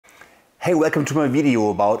Hey, welcome to my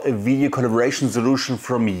video about a video collaboration solution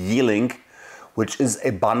from Yealink, which is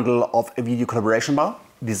a bundle of a video collaboration bar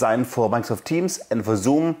designed for Microsoft Teams and for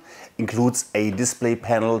Zoom. Includes a display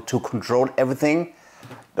panel to control everything.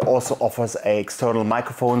 It also offers an external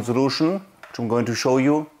microphone solution, which I'm going to show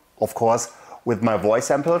you, of course, with my voice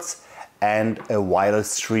samples, and a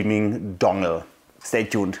wireless streaming dongle. Stay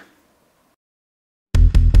tuned.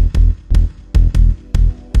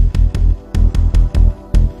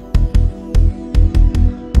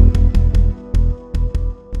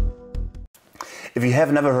 If you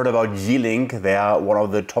have never heard about Yealink, they are one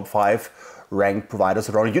of the top 5 ranked providers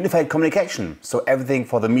around unified communication. So everything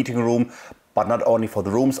for the meeting room, but not only for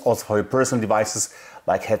the rooms, also for your personal devices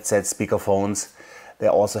like headsets, speakerphones. They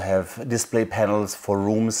also have display panels for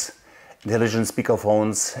rooms, intelligent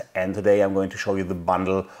speakerphones, and today I'm going to show you the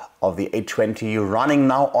bundle of the A20 running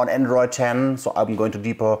now on Android 10. So I'm going to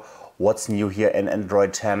deeper what's new here in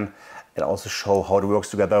Android 10 and also show how it works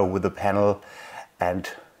together with the panel. And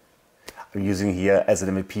I'm using here as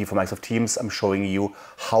an MVP for Microsoft Teams. I'm showing you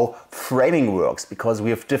how framing works, because we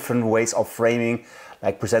have different ways of framing,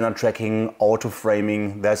 like presenter tracking, auto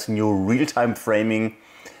framing. There's new real-time framing.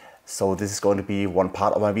 So this is going to be one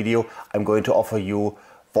part of my video. I'm going to offer you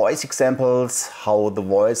voice examples, how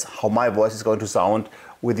my voice is going to sound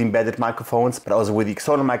with embedded microphones, but also with the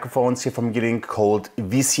external microphones here from Yealink called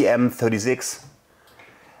VCM36.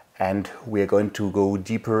 And we are going to go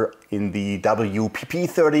deeper in the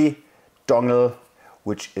WPP30 Dongle,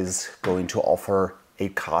 which is going to offer a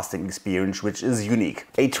casting experience which is unique.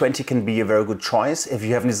 A20 can be a very good choice if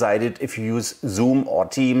you haven't decided if you use Zoom or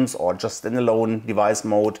Teams or just standalone device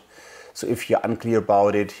mode. So if you're unclear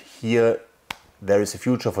about it, here there is a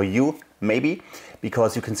future for you, maybe,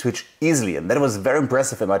 because you can switch easily. And that was very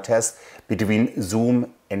impressive in my test between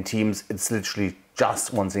Zoom and Teams. It's literally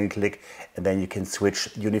just one single click, and then you can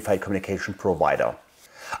switch unified communication provider.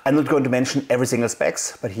 I'm not going to mention every single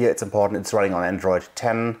specs, but here it's important. It's running on Android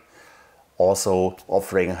 10, also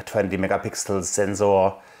offering a 20 megapixel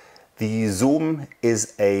sensor. The zoom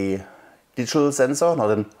is a digital sensor,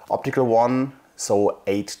 not an optical one, so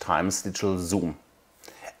 8 times digital zoom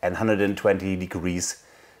and 120 degrees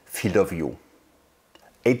field of view.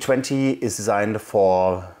 A20 is designed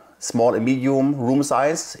for small and medium room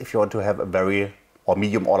size. If you want to have a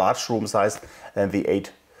medium or large room size, then the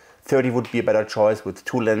A30 would be a better choice with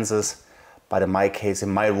 2 lenses. But in my case, in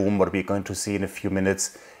my room, what we're going to see in a few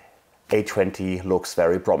minutes, A20 looks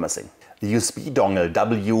very promising. The USB dongle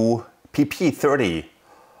WPP30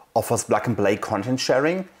 offers plug-and-play content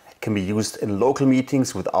sharing. It can be used in local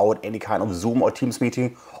meetings without any kind of Zoom or Teams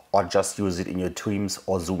meeting, or just use it in your Teams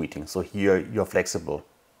or Zoom meeting. So here you're flexible.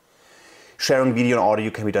 Sharing video and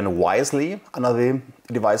audio can be done wirelessly under the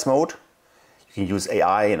device mode. You can use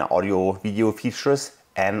AI and audio video features,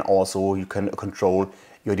 and also you can control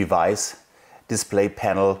your device display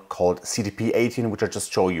panel called CTP18, which I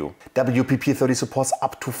just showed you. WPP30 supports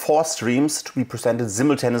up to 4 streams to be presented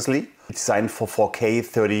simultaneously. It's designed for 4K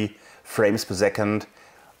 30 frames per second.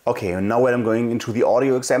 Okay, and now when I'm going into the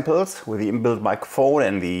audio examples with the inbuilt microphone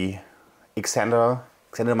and the extender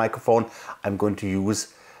microphone, I'm going to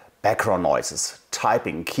use background noises,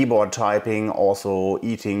 typing, keyboard typing, also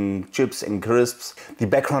eating chips and crisps. The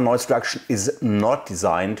background noise reduction is not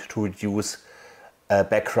designed to reduce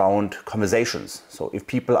background conversations. So if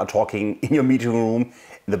people are talking in your meeting room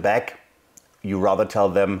in the back, you rather tell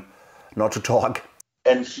them not to talk.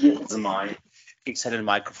 And here is my extended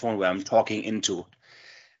microphone where I'm talking into.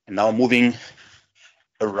 And now moving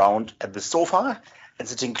around at the sofa and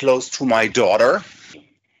sitting close to my daughter.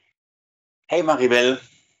 Hey Maribel.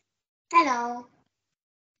 Hello.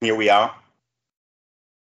 Here we are.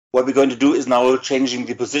 What we're going to do is now changing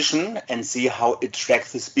the position and see how it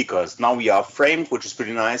tracks the speakers. Now we are framed, which is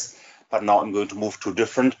pretty nice, but now I'm going to move to a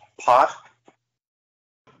different part.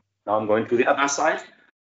 Now I'm going to the other side.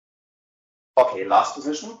 Okay, last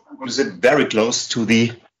position. I'm going to sit very close to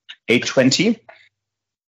the A20.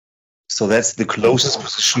 So that's the closest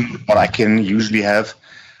position what I can usually have.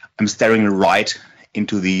 I'm staring right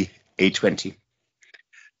into the A20.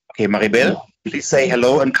 Okay, Maribel, please say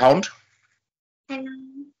hello and count. Hello.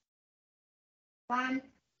 1,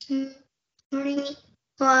 2, 3,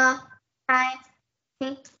 4, 5,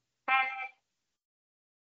 6, 7.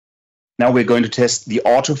 Now we're going to test the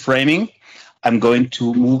auto framing. I'm going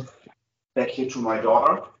to move back here to my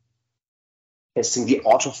daughter, testing the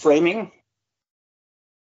auto framing,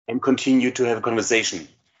 and continue to have a conversation.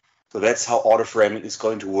 So that's how auto framing is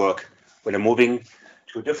going to work. When I'm moving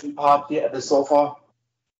to a different part here at the sofa,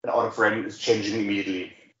 the auto framing is changing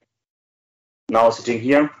immediately. Now sitting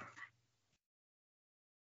here,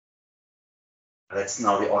 That's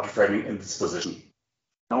now the auto framing in this position.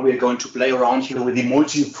 Now we're going to play around here with the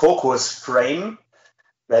multi-focus frame.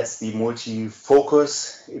 That's the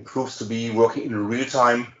multi-focus. It proves to be working in real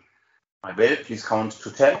time. I will. Please count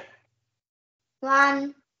to 10.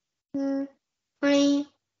 1, 2, 3,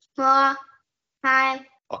 4, 5.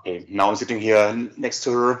 Okay, now I'm sitting here next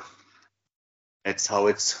to her. That's how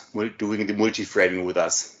it's doing the multi-framing with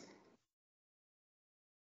us.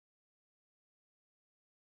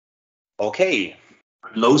 Okay,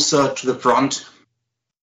 closer to the front,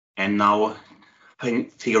 and now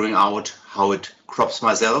figuring out how it crops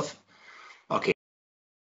myself. Okay,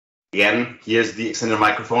 again, here's the extended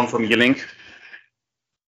microphone from Yealink,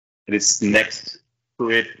 and it's next to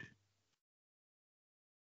it.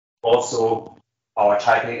 Also, our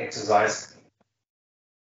typing exercise.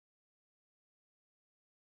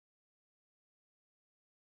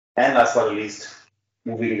 And last but not least,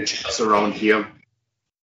 moving the chairs around here.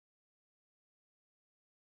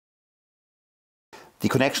 The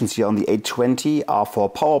connections here on the A20 are for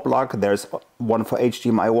power plug. There's one for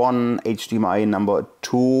HDMI 1, HDMI number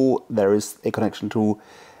 2. There is a connection to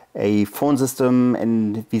a phone system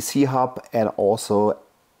and VC hub, and also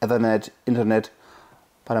Ethernet, internet.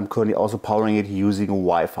 But I'm currently also powering it using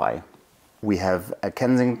Wi-Fi. We have a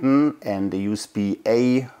Kensington and a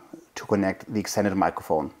USB-A to connect the extended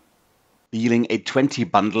microphone. The Yealink A20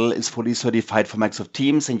 bundle is fully certified for Microsoft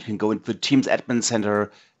Teams, and you can go into the Teams Admin Center,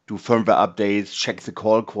 do firmware updates, check the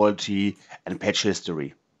call quality and patch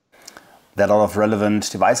history. There are a lot of relevant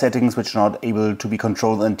device settings which are not able to be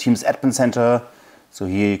controlled in Teams Admin Center. So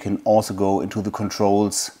here you can also go into the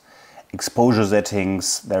controls, exposure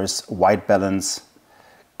settings, there's white balance,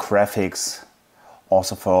 graphics,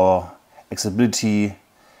 also for accessibility,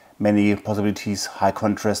 many possibilities, high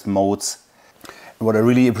contrast modes. And what I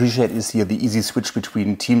really appreciate is here the easy switch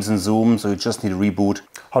between Teams and Zoom, so you just need a reboot.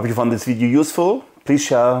 Hope you found this video useful. Please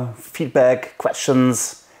share feedback,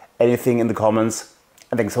 questions, anything in the comments,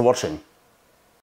 and thanks for watching.